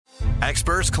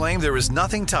Experts claim there is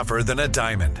nothing tougher than a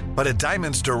diamond. But at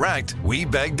Diamonds Direct, we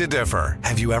beg to differ.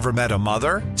 Have you ever met a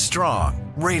mother?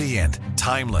 Strong, radiant,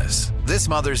 timeless. This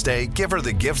Mother's Day, give her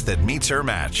the gift that meets her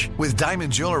match. With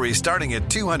diamond jewelry starting at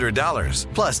 $200.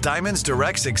 Plus, Diamonds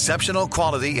Direct's exceptional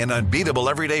quality and unbeatable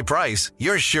everyday price,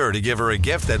 you're sure to give her a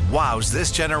gift that wows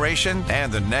this generation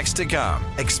and the next to come.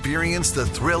 Experience the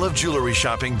thrill of jewelry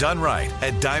shopping done right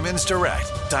at Diamonds Direct.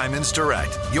 Diamonds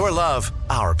Direct. Your love,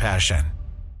 our passion.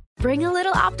 Bring a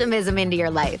little optimism into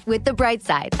your life with The Bright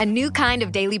Side, a new kind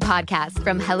of daily podcast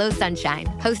from Hello Sunshine,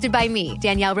 hosted by me,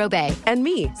 Danielle Robay. And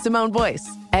me, Simone Boyce.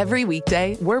 Every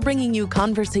weekday, we're bringing you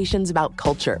conversations about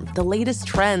culture, the latest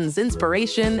trends,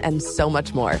 inspiration, and so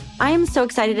much more. I am so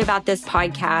excited about this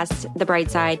podcast, The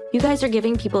Bright Side. You guys are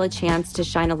giving people a chance to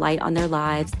shine a light on their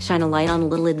lives, shine a light on a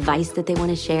little advice that they want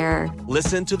to share.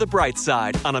 Listen to The Bright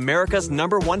Side on America's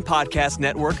 #1 podcast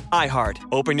network, iHeart.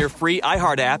 Open your free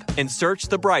iHeart app and search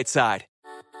The Bright Side.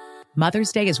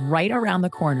 Mother's Day is right around the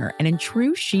corner, and in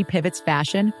true She Pivots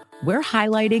fashion, we're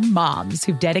highlighting moms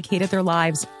who've dedicated their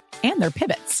lives and their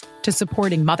pivots to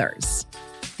supporting mothers.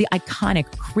 The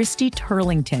iconic Christy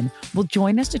Turlington will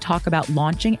join us to talk about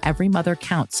launching Every Mother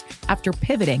Counts after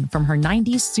pivoting from her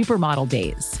 90s supermodel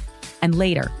days. And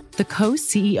later, the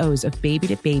co-CEOs of Baby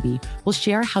to Baby will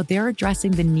share how they're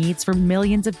addressing the needs for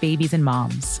millions of babies and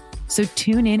moms. So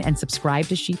tune in and subscribe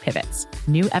to She Pivots.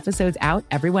 New episodes out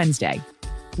every Wednesday.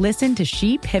 Listen to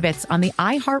She Pivots on the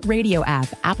iHeartRadio app,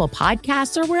 Apple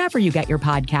Podcasts, or wherever you get your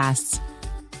podcasts.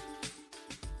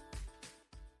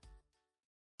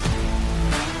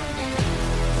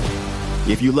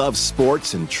 If you love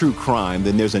sports and true crime,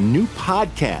 then there's a new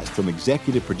podcast from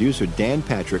executive producer Dan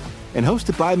Patrick and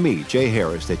hosted by me, Jay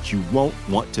Harris, that you won't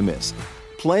want to miss.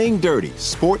 Playing Dirty: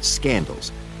 Sports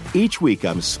Scandals. Each week,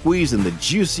 I'm squeezing the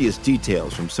juiciest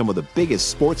details from some of the biggest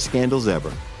sports scandals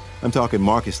ever. I'm talking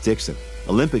Marcus Dixon,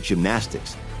 Olympic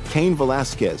gymnastics, Cain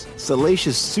Velasquez,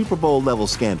 salacious Super Bowl-level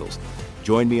scandals.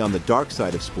 Join me on the dark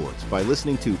side of sports by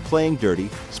listening to Playing Dirty: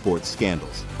 Sports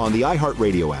Scandals on the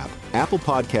iHeartRadio app, Apple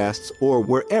Podcasts, or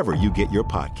wherever you get your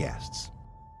podcasts.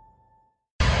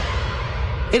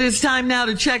 It is time now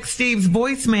to check Steve's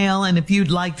voicemail, and if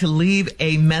you'd like to leave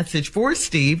a message for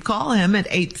Steve, call him at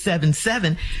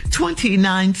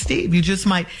 877-29-STEVE. You just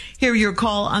might hear your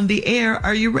call on the air.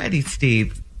 Are you ready,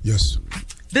 Steve? Yes.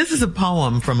 This is a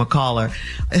poem from a caller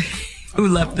who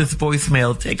left this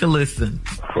voicemail. Take a listen.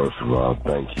 First of all,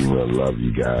 thank you. I love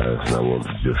you guys. And I want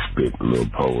to just spit a little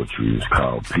poetry. It's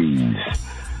called Peace.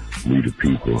 We the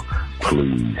people,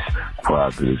 please. Prior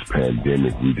to this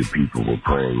pandemic, we the people were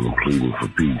praying and pleading for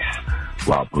peace,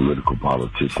 while political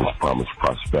politicians promise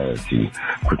prosperity,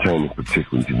 pertaining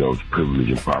particularly to those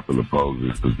privileged and popular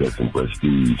posers possessing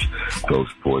prestige, those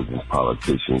poisonous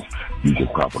politicians using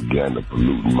propaganda,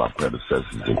 polluting my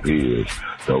predecessors and peers,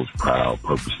 those proud,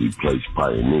 purposely placed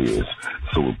pioneers.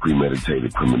 So with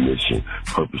premeditated premonition,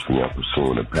 purposely I'm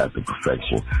pursuing a path of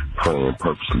perfection, praying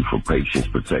purposely for patience,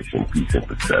 protection, peace, and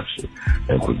perception,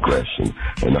 and progression,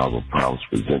 and all the problems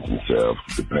present themselves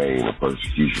with the pain and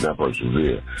persecution. I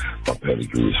persevere. My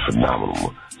pedigree is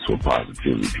phenomenal, so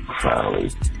positivity profoundly.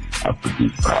 I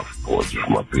produce powerful poetry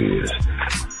for my peers.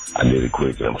 I did it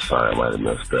quick, and I'm sorry I might have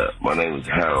messed up. My name is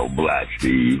Harold Black,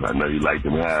 Steve. I know you like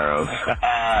them Harolds.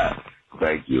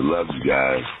 Thank you. Love you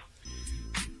guys.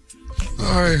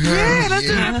 All right, Harold. Yeah, let's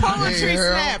do that poetry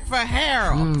snap for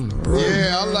Harold.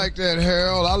 Yeah, I like that,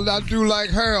 Harold. I do like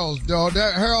Harold's, dog.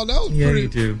 That Harold, that was pretty. You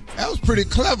do. That was pretty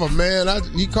clever, man.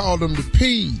 He called them the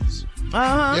peas.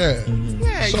 Yeah.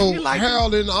 Yeah. So, you like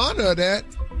Harold, in honor of that,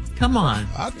 Come on.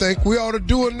 I think we ought to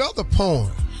do another poem.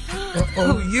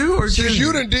 Oh, you or Since Junior?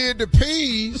 you done did the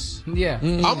P's, Yeah.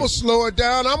 I'm gonna slow it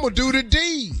down. I'm gonna do the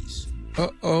D's.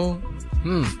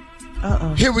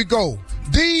 Here we go.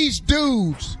 These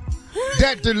dudes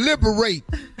that deliberate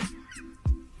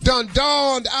done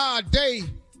dawned our day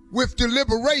with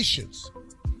deliberations.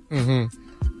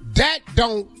 That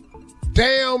don't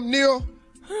damn near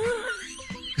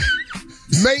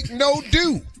make no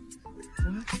do.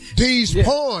 These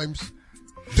poems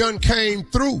done came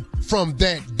through from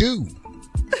that do.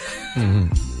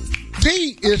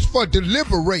 D is for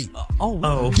deliberate.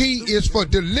 D is for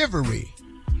delivery.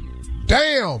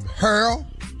 Damn, Harold,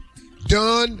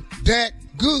 done that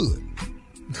good.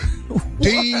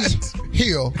 These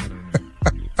here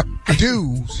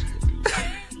dudes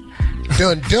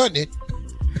done it.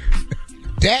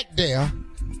 That there.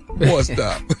 What's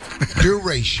up?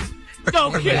 Duration.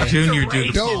 Okay. Junior do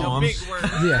the Those- poems.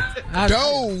 Yeah.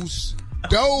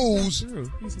 Those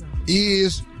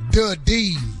is the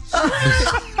D's.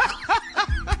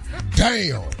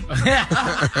 Damn.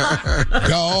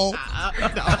 Dog.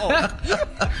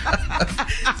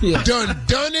 Yeah.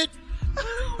 Done it.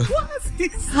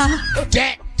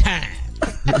 That time.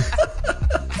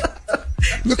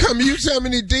 Look how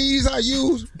many D's I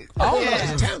use.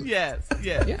 Yes.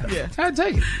 I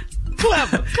take it.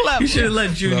 Clever. You should have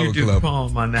let Junior do the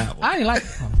poem on that one. I didn't like the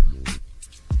poem.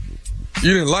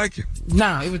 You didn't like it?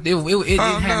 No, it didn't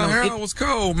have no. Harold was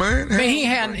cold, man. Man, he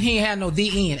ain't had no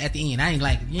the end at the end. I ain't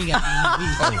like it. You ain't got the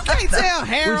end. You can't tell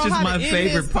Harold Which is how my to end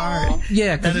favorite his part. poem.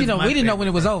 Yeah, because we didn't know when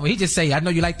it was over. He just say, "I know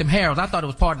you like them Harolds." I thought it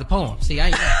was part of the poem. See, I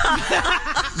ain't.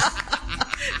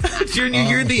 Junior,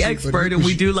 you're the expert, and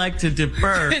we do like to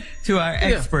defer to our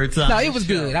experts on No, the it was show.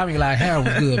 good. I mean, like, Harold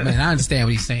was good, man. I understand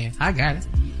what he's saying. I got it.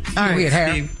 All Go right, ahead,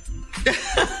 Harold.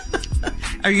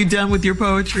 Steve. Are you done with your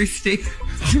poetry, Steve?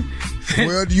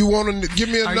 Well, do you want to give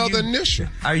me another initial?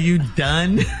 Are you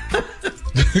done?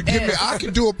 I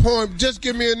can do a poem. Just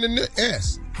give me an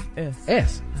S.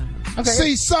 S. Okay.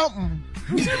 See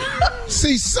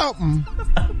something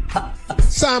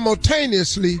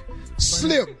simultaneously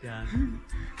slip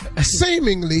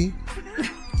seemingly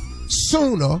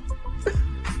sooner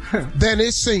than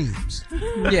it seems.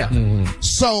 Yeah.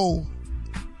 So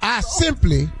I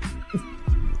simply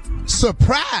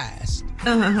surprised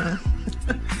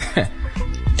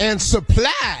and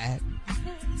supplied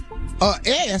a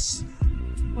S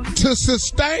to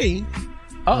sustain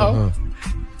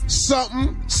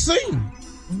something seen.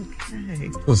 Okay.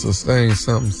 To sustain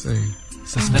something seen.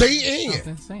 The end.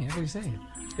 That's what he said.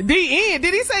 The end.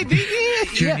 Did he say the end?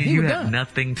 Junior, he you was have done.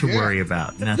 nothing to worry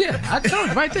about. Nothing. Yeah, I told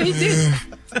you right there. He did.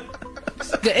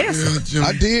 The S.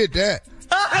 I did that.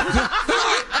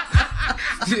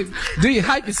 Do you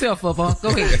hype yourself up, huh? Go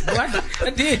ahead. I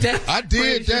did that. I did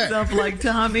Praise that. yourself like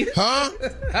Tommy. Huh?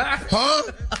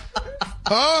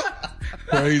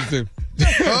 Praise him.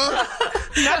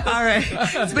 All right.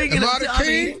 Speaking Am of I the Tommy.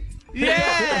 king?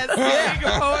 Yes. Speaking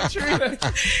of poetry.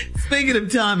 Speaking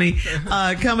of Tommy,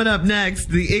 coming up next,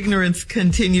 the ignorance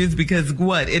continues because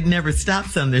what? It never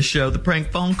stops on this show. The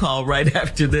prank phone call right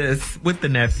after this with the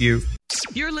nephew.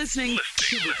 You're listening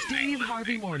to the Steve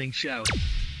Harvey Morning Show.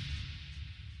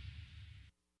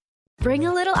 Bring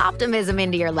a little optimism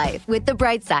into your life with The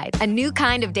Bright Side, a new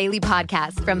kind of daily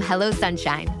podcast from Hello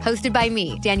Sunshine, hosted by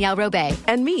me, Danielle Robay.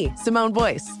 And me, Simone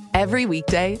Boyce. Every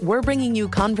weekday, we're bringing you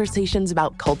conversations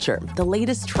about culture, the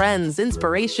latest trends,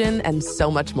 inspiration, and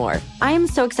so much more. I am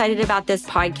so excited about this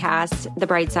podcast, The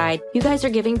Bright Side. You guys are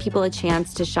giving people a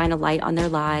chance to shine a light on their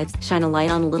lives, shine a light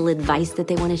on a little advice that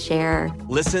they want to share.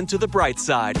 Listen to The Bright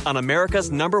Side on America's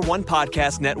 #1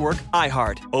 podcast network,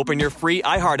 iHeart. Open your free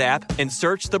iHeart app and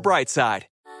search The Bright Side.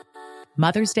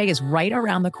 Mother's Day is right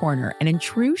around the corner, and in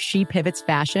true She Pivots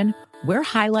fashion, we're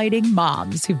highlighting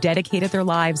moms who've dedicated their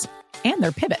lives and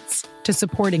their pivots to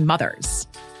supporting mothers.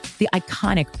 The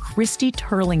iconic Christy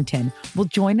Turlington will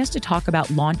join us to talk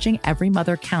about launching Every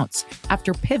Mother Counts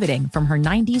after pivoting from her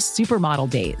 90s supermodel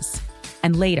days.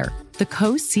 And later, the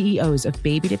co-CEOs of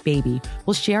Baby to Baby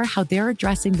will share how they're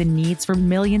addressing the needs for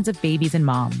millions of babies and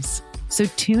moms. So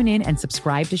tune in and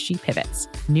subscribe to She Pivots.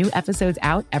 New episodes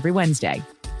out every Wednesday.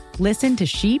 Listen to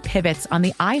She Pivots on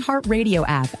the iHeartRadio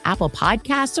app, Apple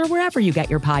Podcasts, or wherever you get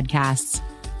your podcasts.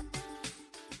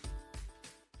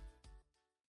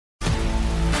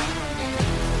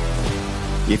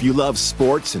 If you love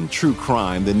sports and true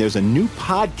crime, then there's a new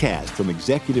podcast from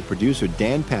executive producer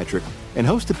Dan Patrick and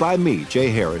hosted by me, Jay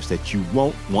Harris, that you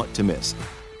won't want to miss.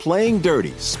 Playing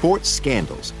Dirty: Sports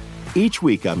Scandals. Each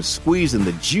week, I'm squeezing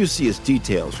the juiciest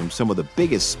details from some of the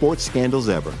biggest sports scandals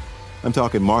ever. I'm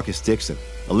talking Marcus Dixon,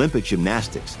 Olympic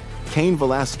gymnastics, Cain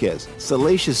Velasquez,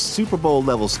 salacious Super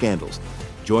Bowl-level scandals.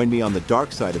 Join me on the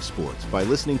dark side of sports by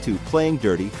listening to Playing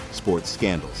Dirty: Sports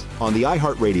Scandals on the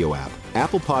iHeartRadio app,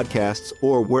 Apple Podcasts,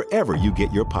 or wherever you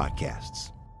get your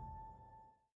podcasts.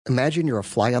 Imagine you're a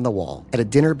fly on the wall at a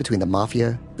dinner between the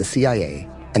mafia, the CIA,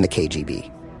 and the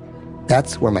KGB.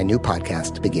 That's where my new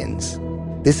podcast begins.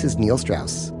 This is Neil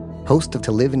Strauss, host of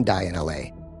To Live and Die in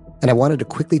LA, and I wanted to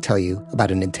quickly tell you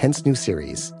about an intense new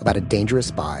series about a dangerous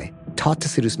spy taught to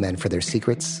seduce men for their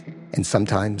secrets and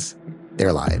sometimes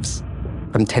their lives.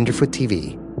 From Tenderfoot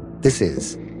TV, this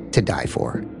is To Die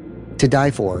For. To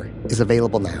Die For is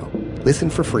available now. Listen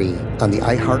for free on the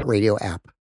iHeartRadio app,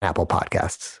 Apple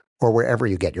Podcasts, or wherever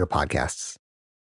you get your podcasts.